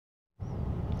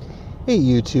Hey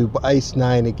YouTube,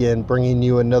 Ice9 again, bringing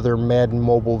you another Madden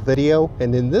mobile video,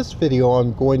 and in this video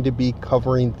I'm going to be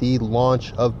covering the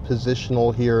launch of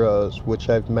Positional Heroes, which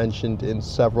I've mentioned in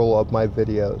several of my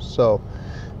videos. So,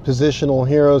 Positional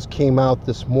Heroes came out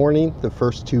this morning, the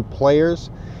first two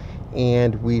players,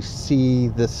 and we see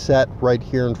the set right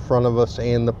here in front of us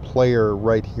and the player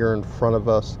right here in front of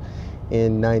us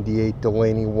in 98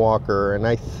 Delaney Walker. And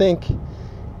I think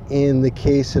in the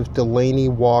case of Delaney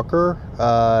Walker,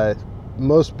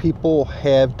 most people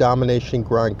have Domination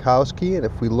Gronkowski, and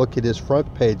if we look at his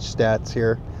front page stats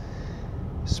here,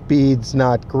 speed's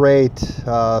not great,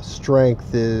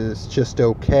 strength is just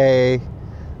okay,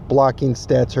 blocking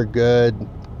stats are good,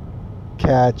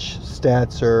 catch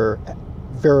stats are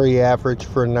very average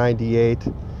for 98.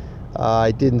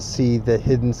 I didn't see the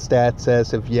hidden stats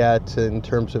as of yet in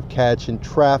terms of catch and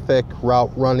traffic,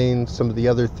 route running, some of the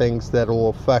other things that will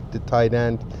affect the tight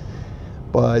end.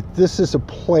 But this is a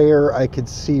player I could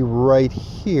see right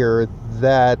here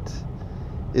that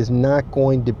is not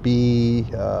going to be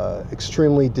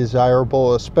extremely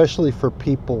desirable, especially for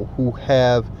people who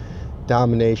have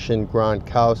Domination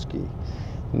Gronkowski.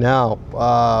 Now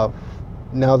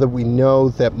that we know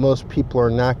that most people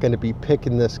are not going to be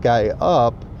picking this guy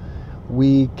up,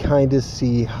 we kind of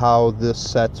see how the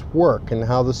sets work. And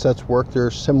how the sets work, there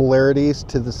are similarities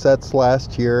to the sets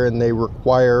last year, and they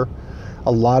require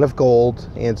a lot of gold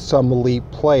and some elite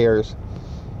players.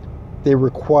 They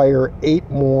require 8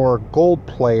 more gold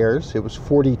players. It was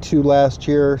 42 last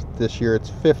year. This year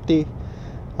it's 50.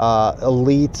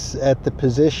 Elites at the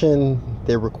position,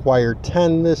 they require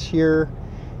 10 this year,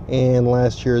 and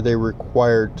last year they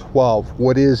required 12.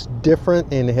 What is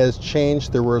different and has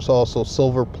changed, there was also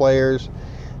silver players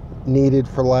needed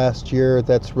for last year.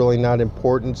 That's really not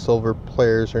important. Silver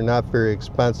players are not very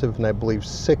expensive, and I believe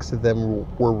 6 of them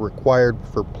were required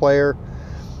for player.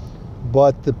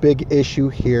 But the big issue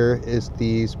here is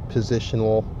these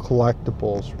positional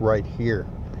collectibles right here.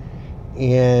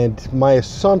 And my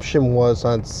assumption was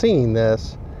on seeing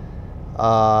this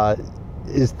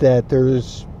is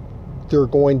that you're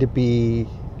going to be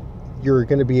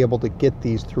able to get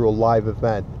these through a live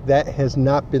event. That has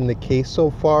not been the case so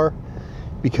far.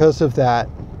 Because of that,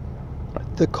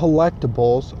 the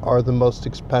collectibles are the most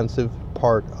expensive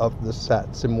part of the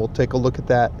sets, and we'll take a look at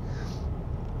that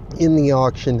in the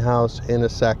auction house in a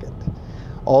second.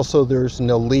 Also, there's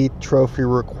an elite trophy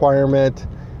requirement,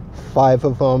 5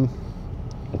 of them,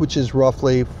 which is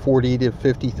roughly 40 to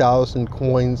 50,000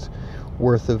 coins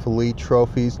worth of elite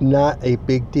trophies. Not a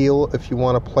big deal if you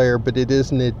want a player, but it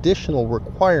is an additional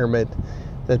requirement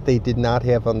that they did not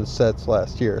have on the sets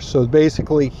last year. So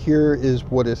basically, here is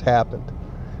what has happened.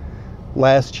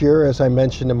 Last year, as I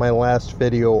mentioned in my last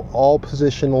video, all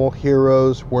positional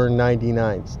heroes were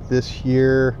 99s. This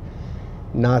year,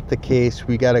 not the case.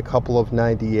 We got a couple of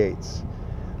 98s.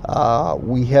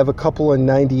 We have a couple of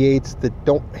 98s that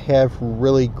don't have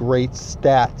really great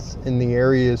stats in the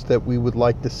areas that we would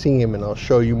like to see them, and I'll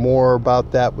show you more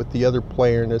about that with the other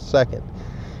player in a second.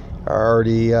 I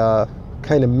already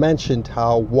kind of mentioned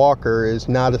how Walker is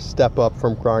not a step up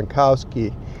from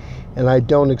Gronkowski, and I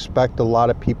don't expect a lot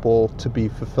of people to be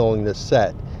fulfilling this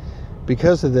set.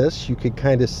 Because of this, you could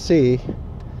kind of see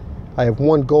I have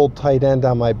 1 gold tight end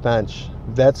on my bench.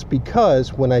 That's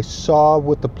because when I saw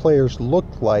what the players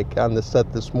looked like on the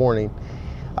set this morning,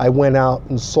 I went out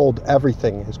and sold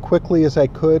everything as quickly as I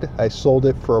could. I sold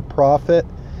it for a profit,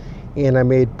 and I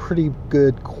made pretty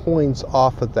good coins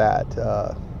off of that.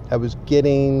 I was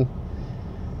getting,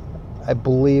 I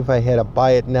believe I had a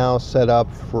buy it now set up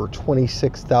for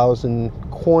 26,000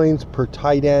 coins per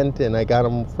tight end, and I got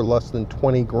them for less than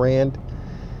 20 grand.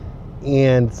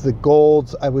 And the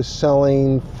golds I was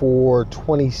selling for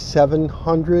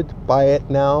 2,700 buy it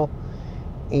now,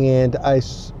 and I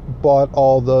bought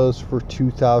all those for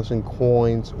 2,000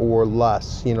 coins or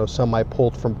less. You know, some I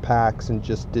pulled from packs and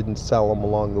just didn't sell them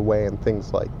along the way and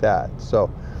things like that.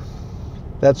 So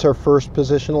that's our first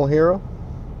positional hero.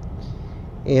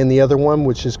 And the other one,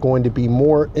 which is going to be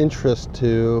more interest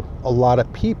to a lot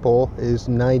of people, is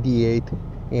 98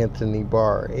 Anthony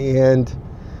Barr. And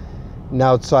an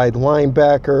outside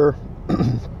linebacker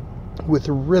with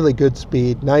a really good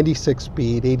speed, 96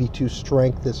 speed, 82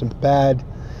 strength isn't bad.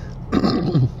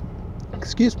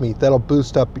 Excuse me, that'll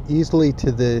boost up easily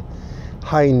to the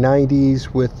high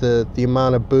 90s with the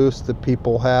amount of boost that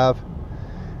people have.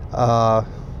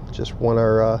 Just won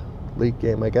our league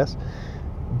game, I guess.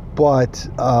 But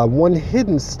one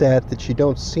hidden stat that you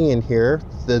don't see in here,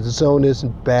 the zone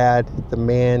isn't bad, the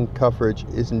man coverage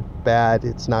isn't bad,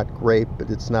 it's not great, but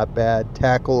it's not bad.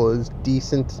 Tackle is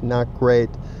decent, not great.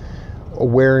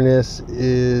 Awareness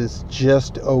is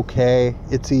just okay.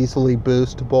 It's easily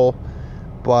boostable,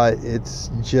 but it's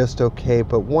just okay.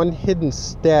 But one hidden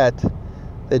stat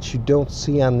that you don't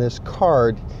see on this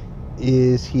card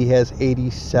is he has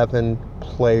 87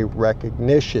 play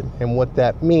recognition. And what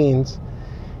that means,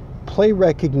 play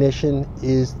recognition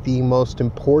is the most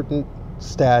important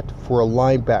stat for a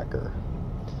linebacker.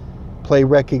 Play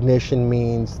recognition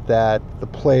means that the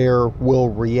player will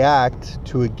react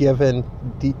to a given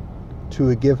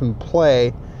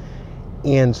play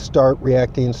and start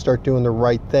reacting and start doing the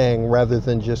right thing rather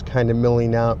than just kind of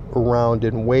milling out around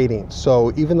and waiting.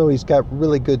 So even though he's got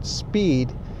really good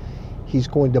speed, he's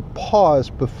going to pause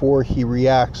before he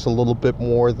reacts a little bit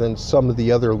more than some of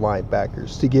the other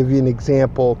linebackers. To give you an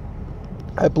example,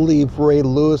 I believe Ray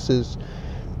Lewis's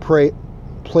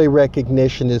play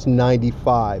recognition is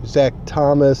 95. Zach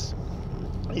Thomas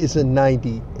is a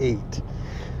 98.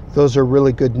 Those are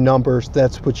really good numbers.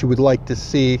 That's what you would like to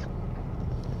see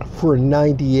for a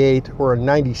 98 or a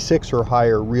 96 or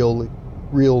higher real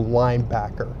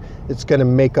linebacker. It's going to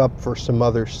make up for some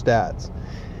other stats.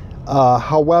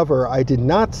 However, I did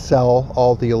not sell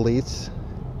all the elites,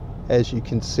 as you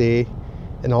can see,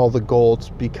 and all the golds,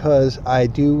 because I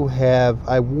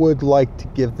would like to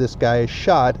give this guy a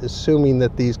shot, assuming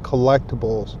that these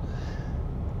collectibles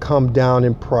come down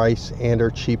in price and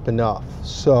are cheap enough.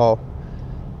 So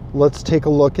let's take a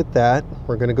look at that.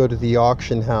 We're going to go to the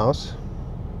auction house,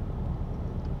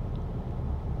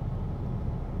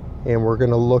 and we're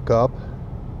going to look up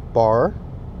bar,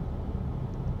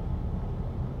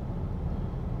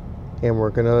 and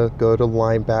we're going to go to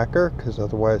linebacker, because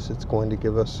otherwise it's going to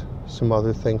give us some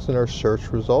other things in our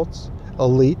search results.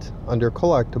 Elite under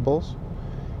collectibles,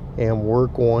 and we're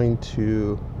going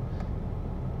to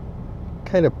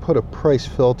kind of put a price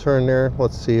filter in there.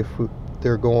 Let's see if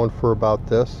they're going for about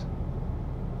this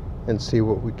and see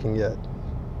what we can get.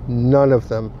 None of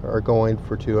them are going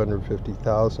for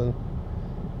 $250,000.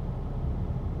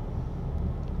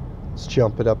 Let's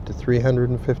jump it up to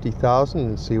 $350,000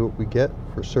 and see what we get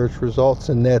for search results,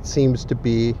 and that seems to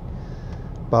be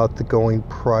about the going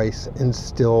price and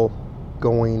still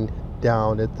going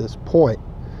down at this point.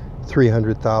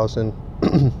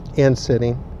 $300,000 and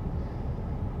sitting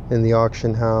in the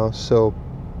auction house. So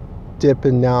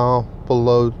dipping now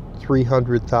below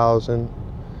 $300,000.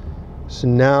 So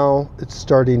now it's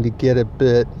starting to get a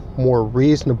bit more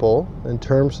reasonable in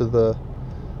terms of the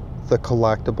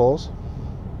collectibles.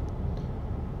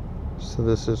 So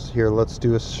this is here. Let's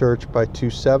do a search by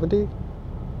 270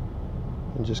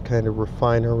 and just kind of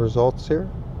refine our results here.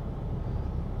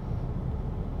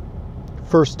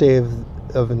 First day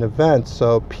of an event,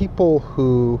 so people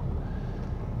who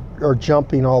are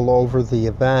jumping all over the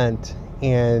event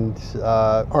and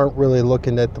aren't really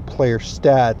looking at the player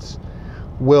stats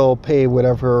will pay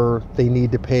whatever they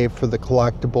need to pay for the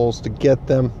collectibles to get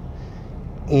them.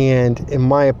 And in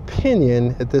my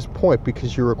opinion, at this point,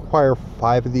 because you require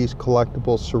 5 of these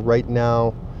collectibles, so right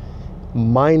now,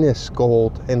 minus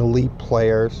gold and elite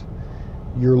players,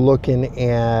 you're looking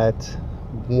at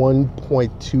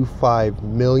 1.25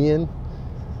 million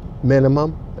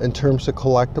minimum in terms of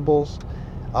collectibles.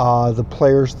 The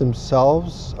players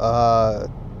themselves,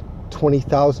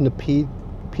 20,000 a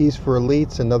piece for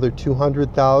elites, another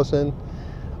 200,000.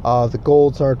 The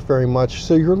golds aren't very much,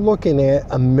 so you're looking at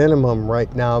a minimum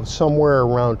right now of somewhere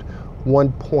around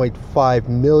 1.5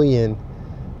 million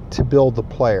to build the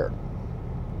player.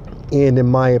 And in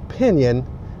my opinion,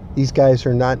 these guys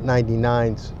are not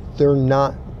 99s. They're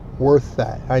not worth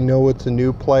that. I know it's a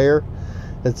new player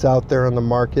that's out there on the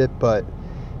market, but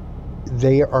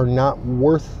they are not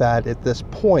worth that at this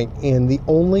point. And the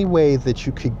only way that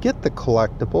you could get the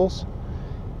collectibles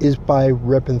is by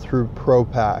ripping through pro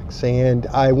packs. And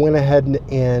I went ahead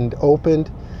and opened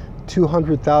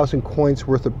 200,000 coins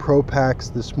worth of pro packs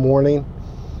this morning.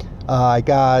 I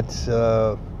got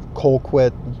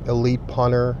Colquitt elite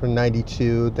punter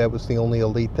 92. That was the only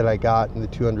elite that I got in the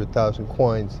 200,000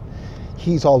 coins.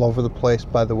 He's all over the place,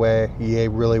 by the way. EA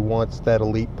really wants that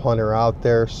elite punter out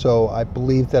there, so I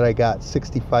believe that I got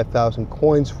 65,000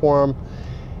 coins for him.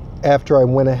 After I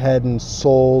went ahead and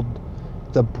sold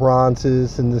the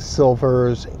bronzes and the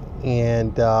silvers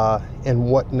and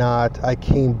whatnot, I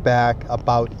came back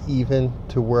about even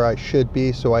to where I should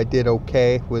be, so I did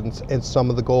okay in some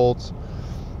of the golds.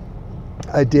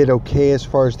 I did okay as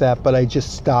far as that, but I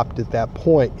just stopped at that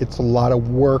point. It's a lot of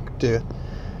work to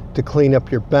clean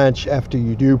up your bench after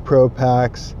you do pro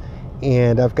packs,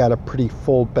 and I've got a pretty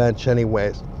full bench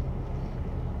anyways.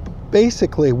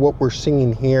 Basically what we're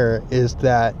seeing here is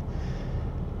that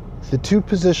the 2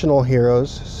 positional heroes,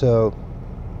 so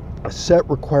set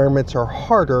requirements are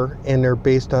harder, and they're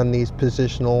based on these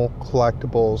positional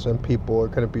collectibles, and people are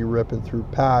going to be ripping through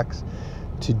packs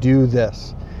to do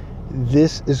this.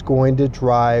 This is going to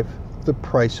drive the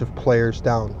price of players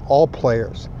down. All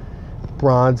players,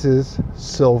 bronzes,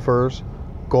 silvers,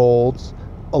 golds,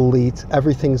 elites,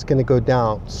 everything's going to go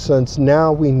down. Since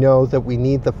now we know that we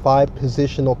need the 5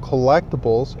 positional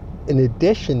collectibles in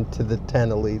addition to the 10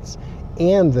 elites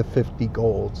and the 50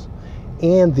 golds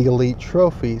and the elite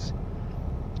trophies,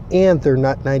 and they're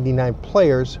not 99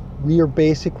 players, we are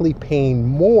basically paying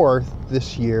more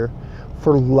this year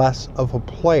for less of a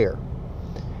player.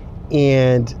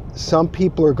 And some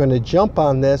people are going to jump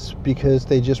on this because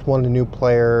they just want a new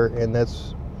player, and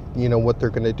that's, you know, what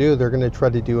they're going to do. They're going to try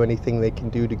to do anything they can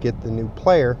do to get the new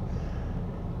player.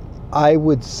 I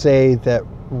would say that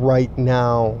right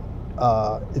now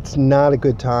it's not a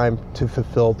good time to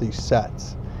fulfill these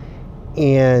sets.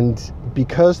 And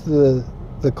because the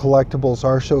collectibles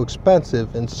are so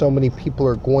expensive and so many people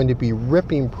are going to be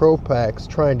ripping pro packs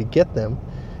trying to get them,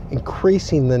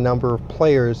 increasing the number of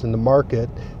players in the market,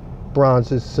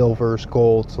 bronzes, silvers,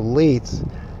 golds, elites,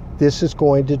 this is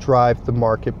going to drive the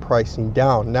market pricing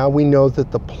down. Now we know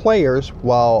that the players,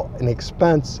 while an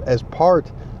expense as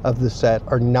part of the set,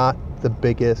 are not the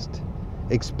biggest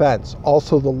expense.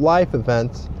 Also, the live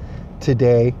events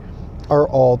today are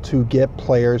all to get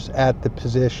players at the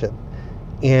position.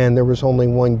 And there was only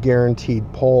one guaranteed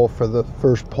pull. For the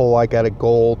first pull, I got a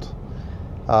gold.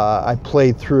 I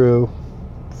played through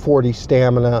 40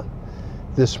 stamina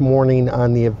this morning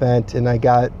on the event, and I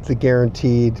got the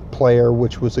guaranteed player,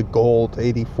 which was a gold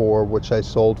 84, which I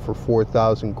sold for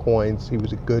 4,000 coins. He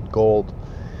was a good gold.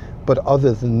 But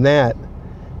other than that,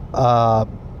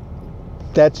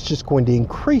 that's just going to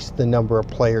increase the number of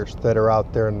players that are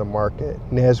out there in the market.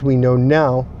 And as we know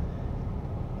now,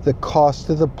 the cost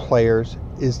of the players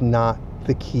is not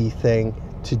the key thing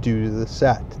to do to the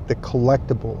set. The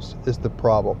collectibles is the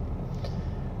problem.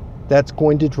 That's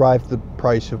going to drive the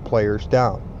price of players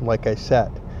down, like I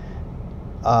said.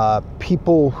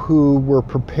 People who were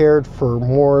prepared for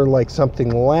more like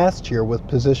something last year with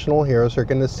positional heroes are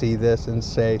going to see this and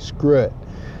say, screw it.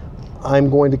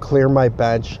 I'm going to clear my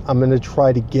bench. I'm going to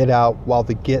try to get out while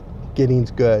the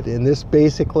getting's good. And this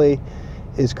basically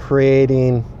is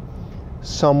creating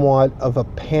somewhat of a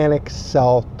panic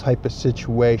sell type of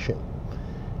situation.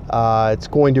 It's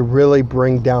going to really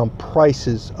bring down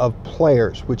prices of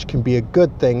players, which can be a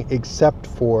good thing, except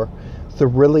for the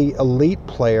really elite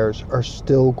players are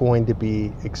still going to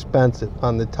be expensive.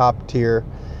 On the top tier,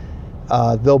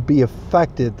 they'll be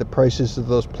affected. The prices of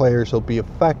those players will be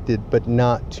affected, but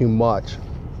not too much.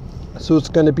 So it's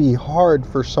going to be hard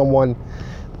for someone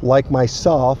like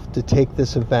myself to take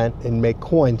this event and make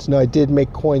coins. Now, I did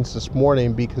make coins this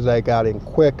morning because I got in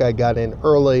quick, I got in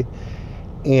early,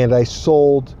 and I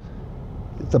sold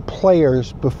the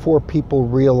players before people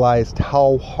realized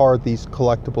how hard these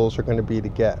collectibles are going to be to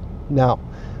get. Now,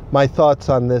 my thoughts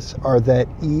on this are that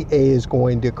EA is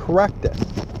going to correct it.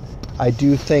 I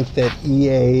do think that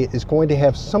EA is going to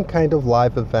have some kind of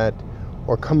live event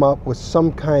or come up with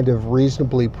some kind of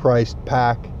reasonably priced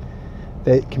pack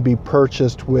that can be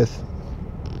purchased with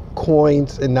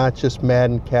coins and not just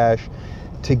Madden cash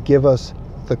to give us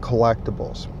the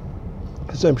collectibles.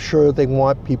 Because I'm sure they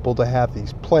want people to have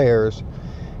these players,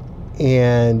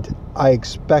 and I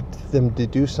expect them to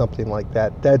do something like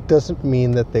that. That doesn't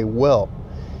mean that they will.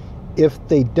 If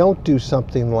they don't do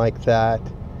something like that,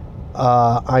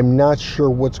 I'm not sure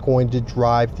what's going to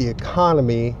drive the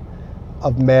economy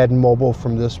of Madden Mobile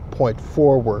from this point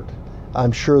forward.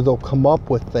 I'm sure they'll come up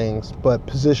with things, but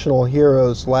positional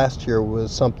heroes last year was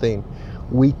something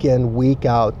week in, week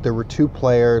out. There were 2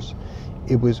 players.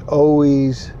 It was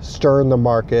always stirring the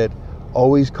market,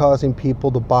 always causing people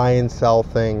to buy and sell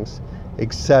things,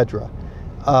 etc.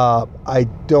 I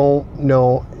don't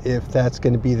know if that's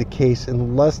going to be the case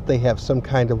unless they have some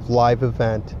kind of live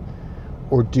event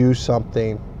or do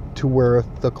something to where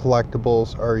the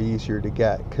collectibles are easier to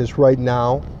get. Because right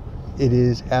now, it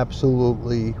is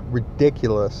absolutely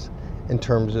ridiculous in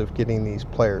terms of getting these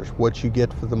players. What you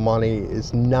get for the money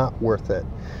is not worth it.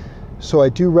 So I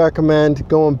do recommend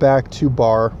going back to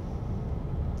Bar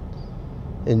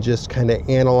and just kind of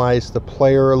analyze the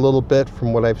player a little bit.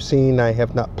 From what I've seen, I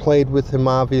have not played with him,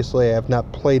 obviously. I have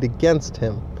not played against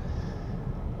him.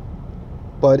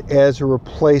 But as a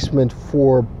replacement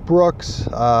for Brooks,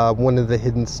 one of the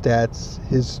hidden stats,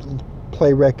 his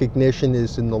play recognition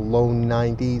is in the low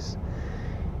 90s,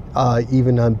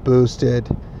 even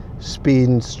unboosted. Speed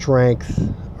and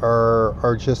strength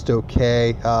are just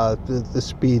okay. The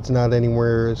speed's not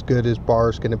anywhere as good as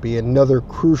Bar's going to be. Another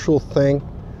crucial thing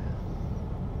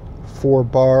 4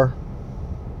 bar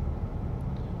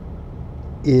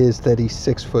is that he's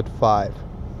 6'5",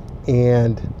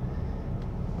 and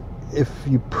if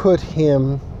you put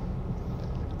him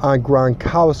on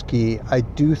Gronkowski, I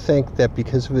do think that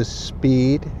because of his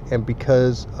speed and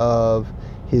because of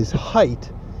his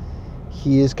height,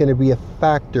 he is going to be a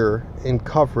factor in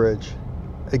coverage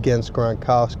against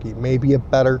Gronkowski. Maybe a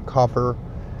better cover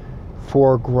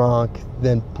for Gronk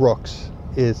than Brooks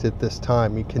is at this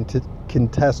time. He can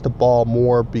contest the ball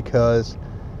more because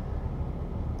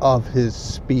of his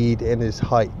speed and his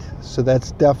height. So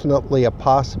that's definitely a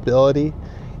possibility.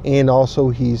 And also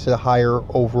he's a higher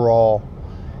overall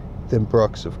than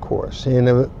Brooks, of course.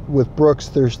 And with Brooks,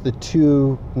 there's the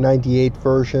 298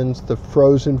 versions, the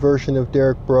frozen version of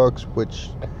Derrick Brooks, which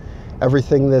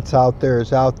everything that's out there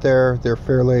is out there. They're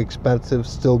fairly expensive,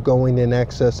 still going in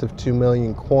excess of 2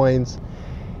 million coins.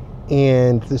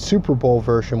 And the Super Bowl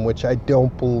version, which I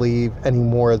don't believe any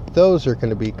more of those are going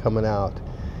to be coming out.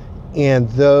 And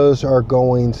those are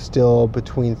going still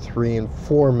between 3 and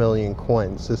 4 million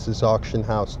coins. This is Auction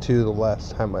House 2 the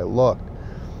last time I looked.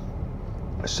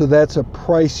 So that's a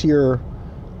pricier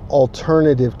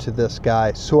alternative to this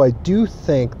guy. So I do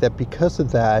think that because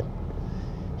of that,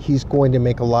 he's going to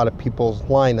make a lot of people's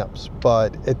lineups.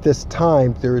 But at this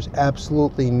time, there's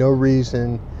absolutely no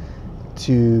reason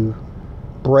to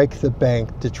break the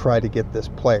bank to try to get this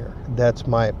player. That's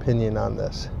my opinion on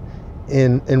this.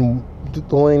 In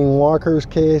Delaney Walker's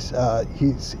case,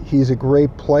 he's a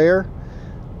great player,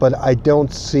 but I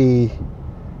don't see,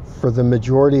 for the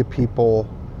majority of people,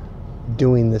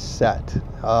 doing this set.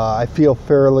 I feel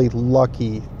fairly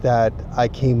lucky that I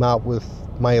came out with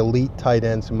my elite tight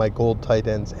ends and my gold tight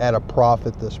ends at a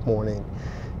profit this morning,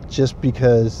 just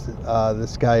because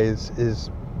this guy is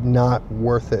not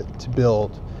worth it to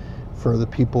build for the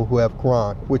people who have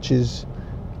Gronk, which is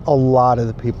a lot of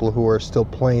the people who are still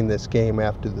playing this game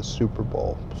after the Super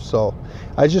Bowl. So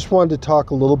I just wanted to talk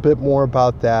a little bit more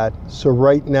about that. So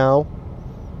right now,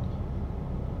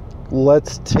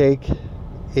 let's take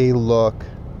a look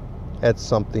at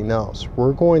something else.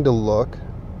 We're going to look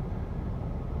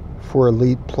for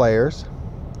elite players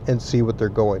and see what they're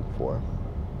going for.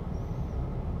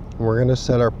 We're going to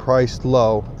set our price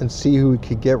low and see who we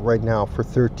could get right now for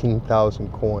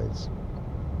 13,000 coins.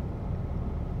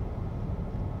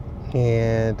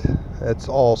 And that's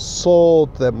all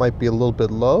sold. That might be a little bit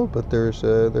low, but there's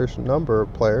a number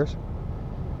of players.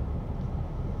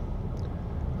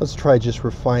 Let's try just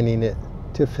refining it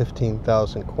to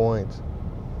 15,000 coins.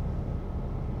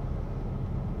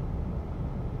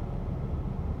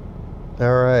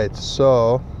 Alright,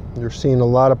 so you're seeing a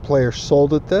lot of players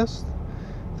sold at this.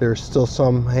 There's still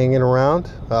some hanging around.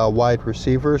 Wide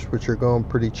receivers, which are going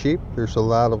pretty cheap. There's a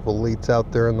lot of elites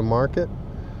out there in the market.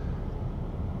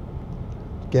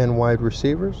 Again, wide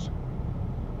receivers.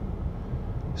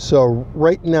 So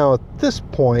right now at this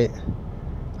point,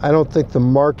 I don't think the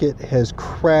market has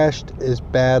crashed as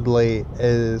badly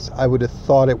as I would have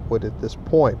thought it would at this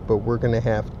point, but we're going to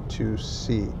have to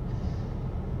see.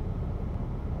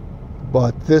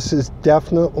 But this is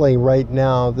definitely right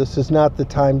now, this is not the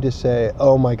time to say,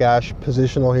 oh my gosh,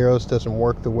 Positional Heroes doesn't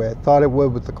work the way I thought it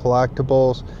would with the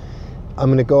collectibles. I'm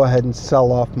going to go ahead and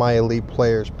sell off my elite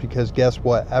players, because guess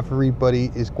what?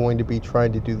 Everybody is going to be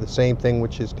trying to do the same thing,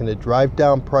 which is going to drive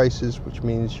down prices, which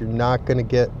means you're not going to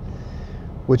get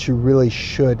what you really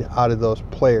should out of those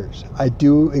players. I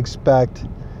do expect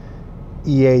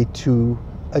EA to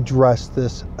address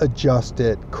this, adjust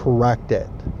it, correct it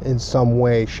in some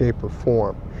way, shape, or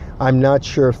form. I'm not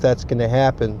sure if that's going to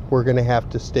happen. We're going to have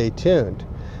to stay tuned.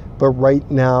 But right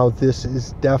now, this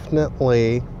is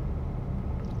definitely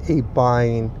a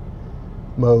buying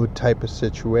mode type of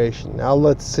situation. Now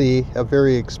let's see a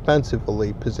very expensive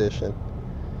elite position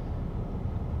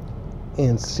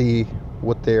and see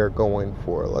what they are going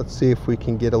for. Let's see if we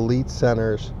can get elite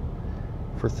centers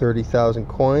for 30,000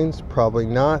 coins. Probably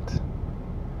not.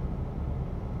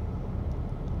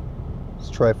 Let's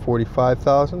try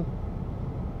 45,000.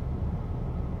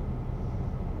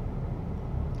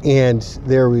 And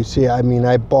there we see, I mean,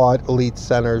 I bought elite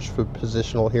centers for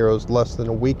Positional Heroes less than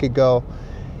a week ago,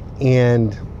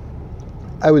 and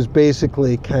I was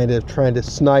basically kind of trying to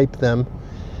snipe them,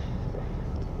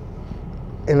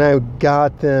 and I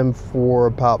got them for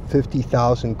about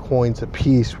 50,000 coins a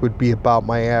piece would be about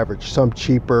my average. Some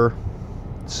cheaper,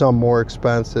 some more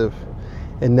expensive,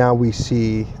 and now we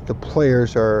see the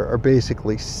players are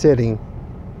basically sitting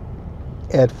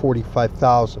at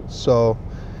 45,000. So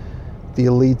the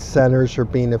elite centers are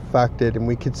being affected, and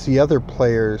we could see other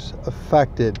players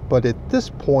affected. But at this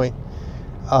point,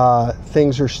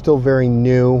 things are still very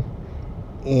new,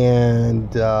 and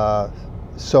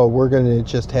So we're going to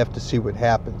just have to see what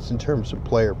happens in terms of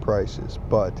player prices.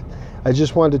 But I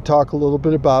just wanted to talk a little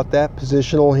bit about that.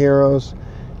 Positional heroes,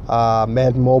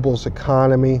 Madden Mobile's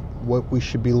economy, what we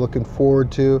should be looking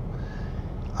forward to.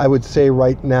 I would say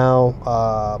right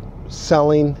now,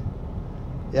 selling,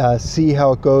 see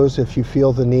how it goes. If you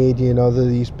feel the need,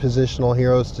 these positional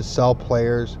heroes to sell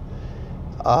players.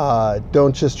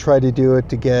 Don't just try to do it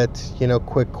to get,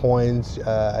 quick coins.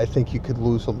 I think you could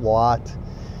lose a lot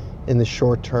in the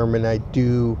short term, and I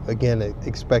do, again,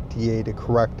 expect EA to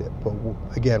correct it. But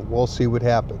again, we'll see what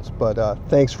happens. But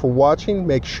thanks for watching.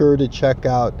 Make sure to check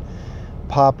out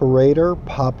Papa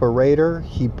Raider.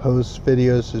 He posts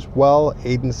videos as well.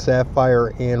 Aiden Sapphire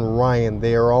and Ryan,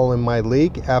 they are all in my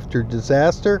league after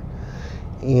Disaster.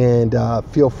 And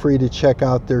feel free to check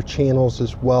out their channels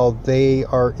as well. They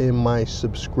are in my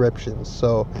subscriptions.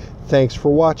 So thanks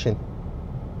for watching.